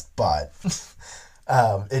podcast, but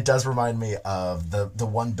it does remind me of the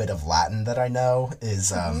one bit of Latin that I know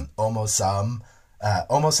is homo sum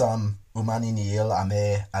humani nihil a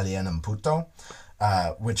me alienum puto,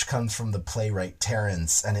 which comes from the playwright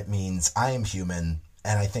Terence, and it means I am human,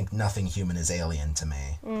 and I think nothing human is alien to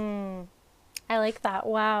me. I like that.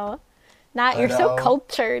 Wow. Nat, you're so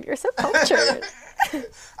cultured. You're so cultured.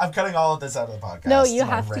 I'm cutting all of this out of the podcast. No, you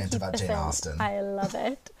have to rant keep about this Jane in. Austen. I love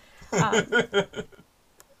it.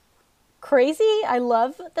 Crazy. I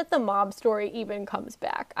love that the mob story even comes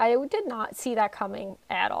back. I did not see that coming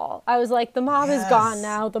at all. I was like, the mob is gone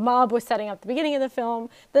now. The mob was setting up the beginning of the film.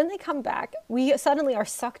 Then they come back. We suddenly are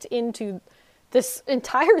sucked into this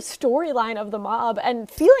entire storyline of the mob and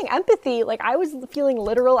feeling empathy. Like, I was feeling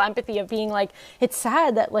literal empathy of being like, it's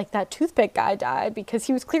sad that like that toothpick guy died because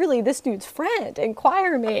he was clearly this dude's friend and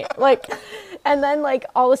choir mate. Like, and then like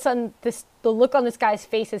all of a sudden the look on this guy's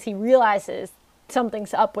face as he realizes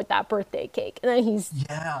something's up with that birthday cake. And then he's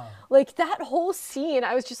like, that whole scene,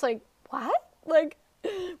 I was just like, what? Like,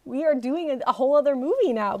 we are doing a whole other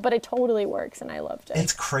movie now, but it totally works and I loved it.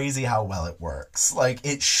 It's crazy how well it works. Like,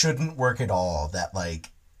 it shouldn't work at all that, like,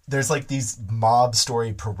 there's like these mob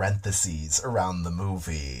story parentheses around the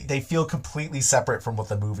movie. They feel completely separate from what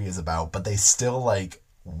the movie is about, but they still, like,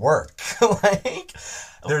 work. Like,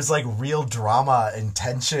 there's like real drama and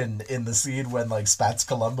tension in the scene when like Spats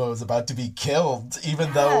Columbo is about to be killed,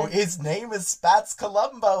 even though his name is Spats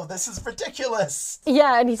Columbo. This is ridiculous.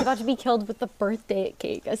 Yeah, and he's about to be killed with the birthday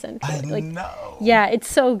cake, essentially. I know. Yeah,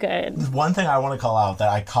 it's so good. One thing I want to call out that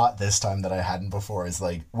I caught this time that I hadn't before is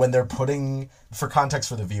like when they're putting, for context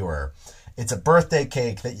for the viewer, it's a birthday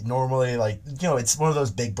cake that normally, like, you know, it's one of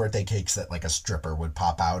those big birthday cakes that, like, a stripper would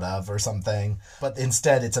pop out of or something. But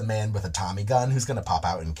instead, it's a man with a Tommy gun who's going to pop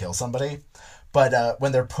out and kill somebody. But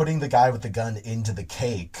when they're putting the guy with the gun into the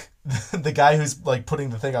cake, the guy who's, like,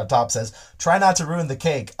 putting the thing on top says, "Try not to ruin the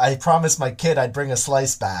cake. I promised my kid I'd bring a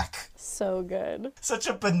slice back." so good. Such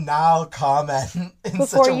a banal comment.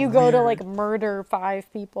 Before you go to, like, murder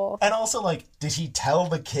 5 people. And also, like, did he tell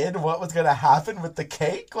the kid what was going to happen with the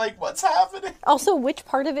cake? Like, what's happening? Also, which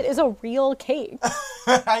part of it is a real cake?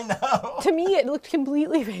 I know. To me, it looked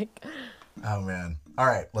completely fake. Oh, man. All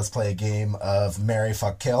right, let's play a game of marry,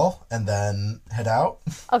 fuck, kill, and then head out.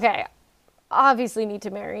 Okay, obviously need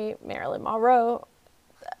to marry Marilyn Monroe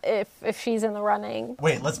if she's in the running.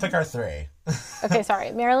 Wait, let's pick our 3. Okay,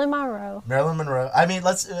 sorry. Marilyn Monroe. Marilyn Monroe.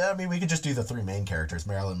 We could just do the 3 main characters.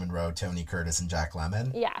 Marilyn Monroe, Tony Curtis, and Jack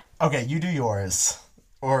Lemmon. Yeah. Okay, you do yours.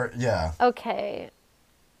 Or, yeah. Okay.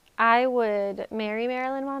 I would marry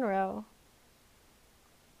Marilyn Monroe,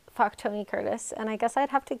 fuck Tony Curtis, and I guess I'd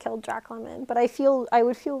have to kill Jack Lemmon, but I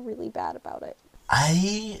would feel really bad about it.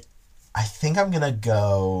 I think I'm gonna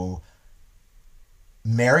go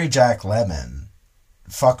marry Jack Lemmon,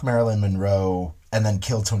 fuck Marilyn Monroe, and then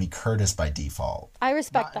kill Tony Curtis by default. I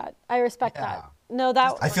respect that. that. No,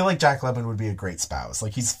 that... I feel like Jack Lemmon would be a great spouse.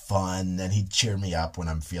 Like, he's fun, and he'd cheer me up when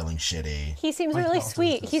I'm feeling shitty. He seems really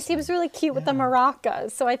sweet. He seems really cute with the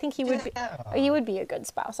maracas, so I think he would be a good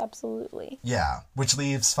spouse, absolutely. Yeah, which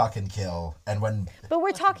leaves fucking kill, and when... But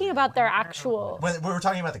we're talking about their actual... When we're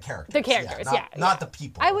talking about the characters. The characters, not the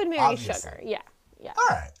people. I would marry obviously. Sugar, yeah. All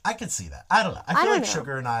right, I could see that. I don't know. I feel like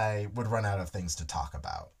Sugar and I would run out of things to talk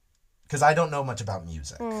about. Because I don't know much about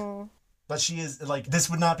music. But she is, like, this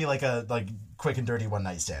would not be like a, like, quick and dirty one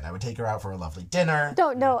night stand. I would take her out for a lovely dinner.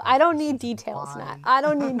 I don't need details, Matt. I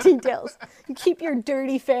don't need details. You keep your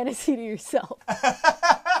dirty fantasy to yourself.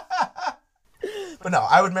 But no,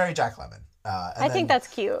 I would marry Jack Lemmon. I think that's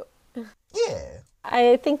cute. Yeah.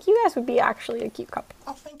 I think you guys would be actually a cute couple.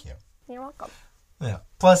 Oh, thank you. You're welcome. Yeah.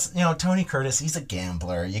 Plus, Tony Curtis, he's a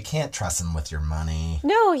gambler. You can't trust him with your money.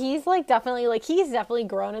 No, he's definitely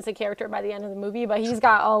grown as a character by the end of the movie, but he's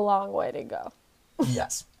got a long way to go.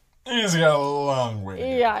 Yes. He's got a long way to go.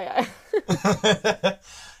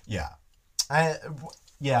 Yeah.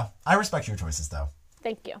 Yeah. I respect your choices, though.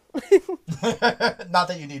 Thank you. Not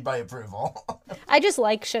that you need my approval. I just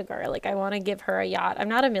like Sugar. Like, I want to give her a yacht. I'm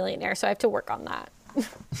not a millionaire, so I have to work on that.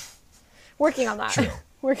 Working on that. True.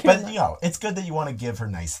 But, it's good that you want to give her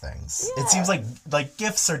nice things. Yeah. It seems like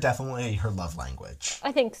gifts are definitely her love language.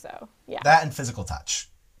 I think so, yeah. That and physical touch.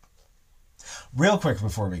 Real quick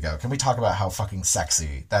before we go, can we talk about how fucking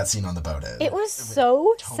sexy that scene on the boat is? It was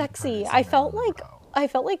so sexy. I felt like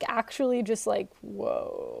actually just like,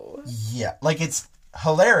 whoa. Yeah, like it's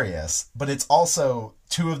hilarious, but it's also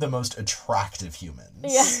 2 of the most attractive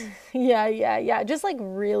humans. Yeah. Just like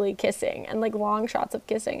really kissing and like long shots of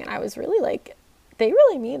kissing. And I was really like, they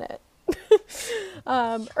really mean it.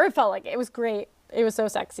 Or it felt like it was great. It was so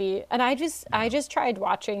sexy. And I just tried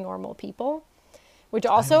watching Normal People, which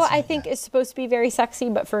also I think is supposed to be very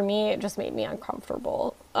sexy, but for me it just made me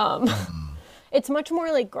uncomfortable. It's much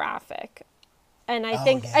more like graphic. And I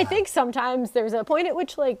think sometimes there's a point at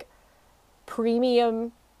which like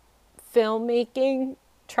premium filmmaking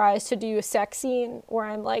tries to do a sex scene where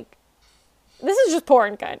I'm like, this is just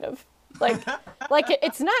porn kind of. Like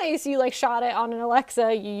it's nice. You like shot it on an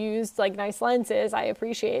Alexa. You used like nice lenses. I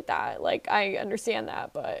appreciate that. Like I understand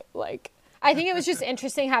that, but like I think it was just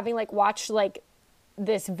interesting having like watched like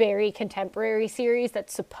this very contemporary series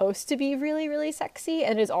that's supposed to be really, really sexy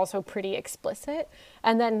and is also pretty explicit,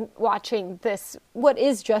 and then watching this what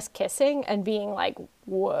is just kissing and being like,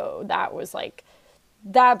 whoa,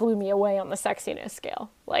 that blew me away on the sexiness scale.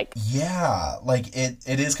 Like, yeah, like it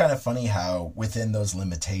is kind of funny how within those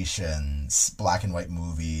limitations, black and white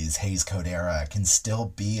movies, Hays Code era can still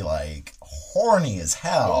be like horny as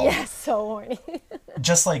hell. Yeah, so horny.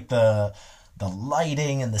 Just like the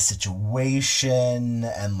lighting and the situation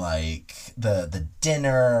and like the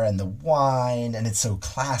dinner and the wine, and it's so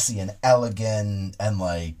classy and elegant, and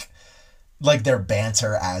like their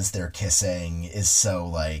banter as they're kissing is so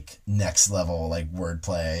like next level, like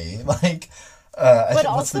wordplay. Like, but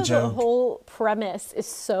also the whole premise is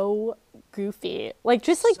so goofy. Like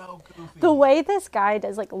just like so the way this guy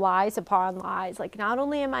does like lies upon lies. Like not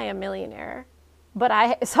only am I a millionaire, but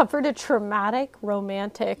I suffered a traumatic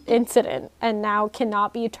romantic incident and now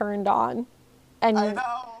cannot be turned on. And I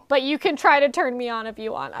know. But you can try to turn me on if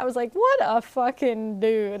you want. I was like, what a fucking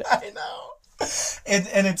dude. I know.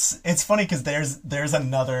 And it's funny because there's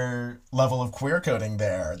another level of queer coding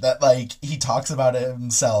there that like he talks about it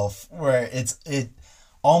himself, where it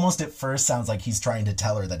almost at first sounds like he's trying to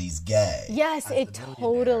tell her that he's gay. Yes, it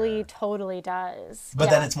totally does.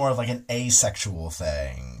 But then it's more of like an asexual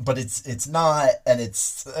thing. But it's not, and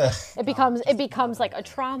it's it becomes like a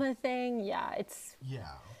trauma thing. Yeah,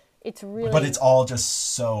 It's really... But it's all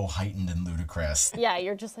just so heightened and ludicrous. Yeah,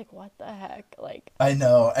 you're just like, what the heck? Like, I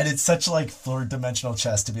know, and it's such like third-dimensional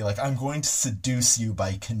chess to be like, I'm going to seduce you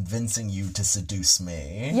by convincing you to seduce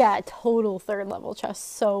me. yeah, total third-level chess.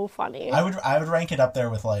 So funny. I would rank it up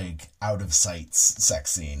there with like Out of Sight's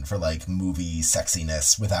sex scene for like movie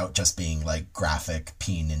sexiness without just being like graphic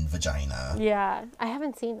peen in vagina. Yeah, I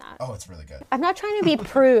haven't seen that. Oh, it's really good. I'm not trying to be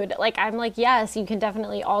prude. Like, I'm like, yes, you can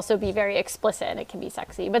definitely also be very explicit and it can be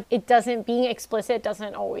sexy, but being explicit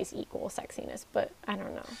doesn't always equal sexiness, but I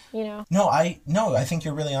don't know, you know? No, I think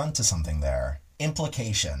you're really onto something there.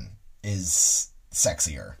 Implication is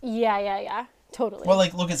sexier. Yeah, totally. Well,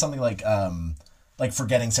 like, look at something like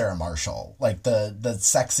Forgetting Sarah Marshall. Like, the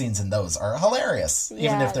sex scenes in those are hilarious,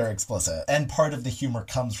 even if they're explicit. And part of the humor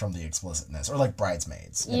comes from the explicitness. Or, like,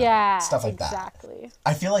 Bridesmaids. You know, stuff like that. Exactly.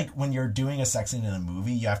 I feel like when you're doing a sex scene in a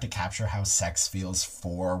movie, you have to capture how sex feels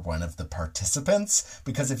for one of the participants.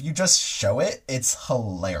 Because if you just show it, it's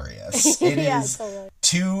hilarious. It is totally.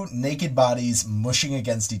 two naked bodies mushing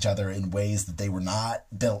against each other in ways that they were not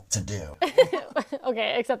built to do.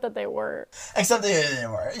 Okay, except that they were. Except they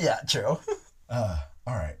were. Yeah, true. All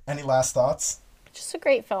right. Any last thoughts? Just a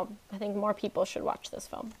great film. I think more people should watch this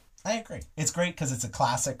film. I agree. It's great because it's a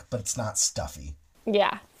classic, but it's not stuffy.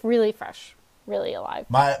 Yeah, really fresh, really alive.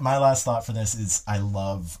 My last thought for this is I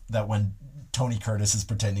love that when Tony Curtis is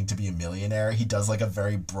pretending to be a millionaire, he does like a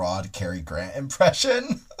very broad Cary Grant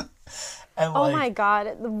impression. And, oh my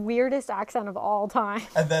god, the weirdest accent of all time.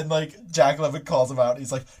 And then like Jack Lemmon calls him out. And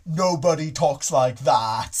he's like, nobody talks like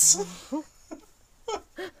that.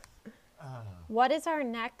 What is our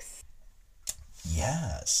next?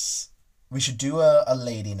 Yes. We should do a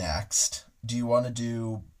lady next. Do you want to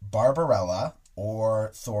do Barbarella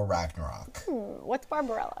or Thor Ragnarok? What's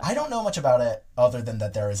Barbarella? I don't know much about it other than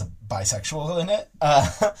that there is a bisexual in it.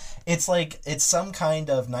 It's some kind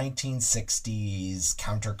of 1960s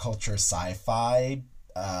counterculture sci-fi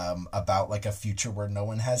about like a future where no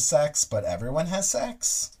one has sex, but everyone has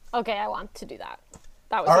sex. Okay, I want to do that.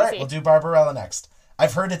 That was all right. easy. We'll do Barbarella next.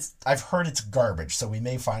 I've heard it's garbage, so we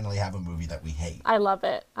may finally have a movie that we hate. I love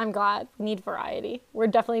it. I'm glad. We need variety. We're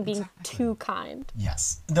definitely being too kind.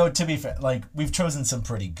 Yes. Though, to be fair, like, we've chosen some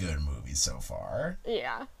pretty good movies so far.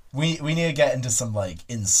 Yeah. We need to get into some, like,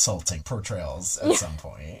 insulting portrayals at some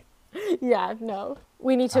point. Yeah, no.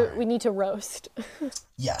 We need to roast.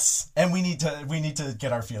 Yes. And we need to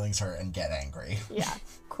get our feelings hurt and get angry. Yeah.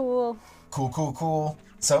 Cool. Cool.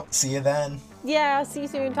 So, see you then. Yeah, see you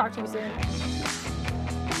soon. Talk to you soon.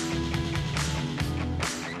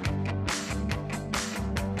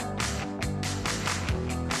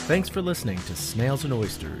 Thanks for listening to Snails and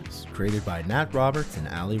Oysters, created by Nat Roberts and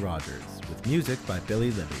Ali Rogers, with music by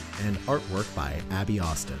Billy Libby and artwork by Abby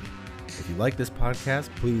Austin. If you like this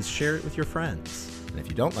podcast, please share it with your friends. And if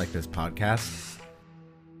you don't like this podcast,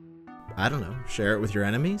 I don't know, share it with your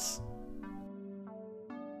enemies?